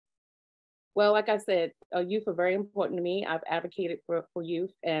Well, like I said, youth are very important to me. I've advocated for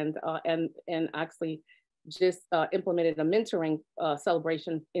youth and actually just implemented a mentoring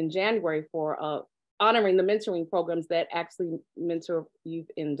celebration in January for honoring the mentoring programs that actually mentor youth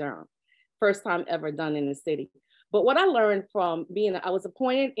in Durham. First time ever done in the city. But what I learned from being, I was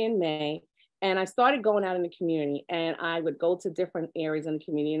appointed in May, and I started going out in the community, and I would go to different areas in the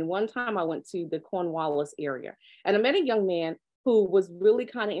community. And one time I went to the Cornwallis area, and I met a young man who was really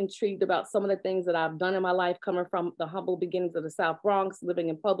kind of intrigued about some of the things that I've done in my life, coming from the humble beginnings of the South Bronx, living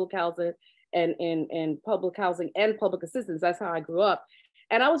in public housing and in public housing and public assistance. That's how I grew up.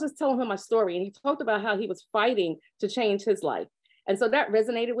 And I was just telling him my story, and he talked about how he was fighting to change his life. And so that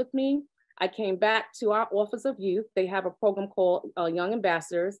resonated with me. I came back to our Office of Youth. They have a program called Young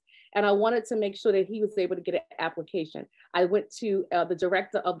Ambassadors, and I wanted to make sure that he was able to get an application. I went to the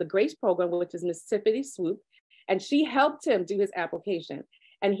director of the GRACE program, which is Miss Tiffany Swoop, and she helped him do his application.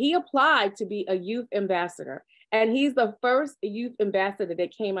 And he applied to be a youth ambassador. And he's the first youth ambassador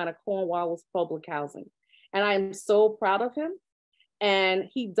that came out of Cornwallis Public Housing. And I am so proud of him. And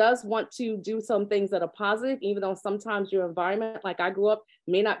he does want to do some things that are positive, even though sometimes your environment, like I grew up,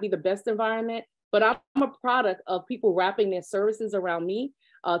 may not be the best environment. But I'm a product of people wrapping their services around me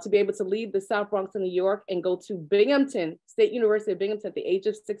to be able to leave the South Bronx in New York and go to Binghamton, State University of Binghamton at the age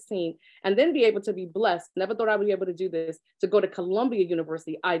of 16, and then be able to be blessed. Never thought I would be able to do this, to go to Columbia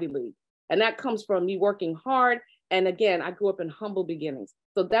University, Ivy League. And that comes from me working hard. And again, I grew up in humble beginnings.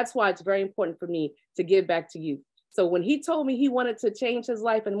 So that's why it's very important for me to give back to youth. So when he told me he wanted to change his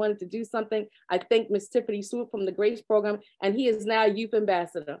life and wanted to do something, I thanked Miss Tiffany Swoop from the GRACE program, and he is now a youth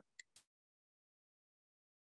ambassador.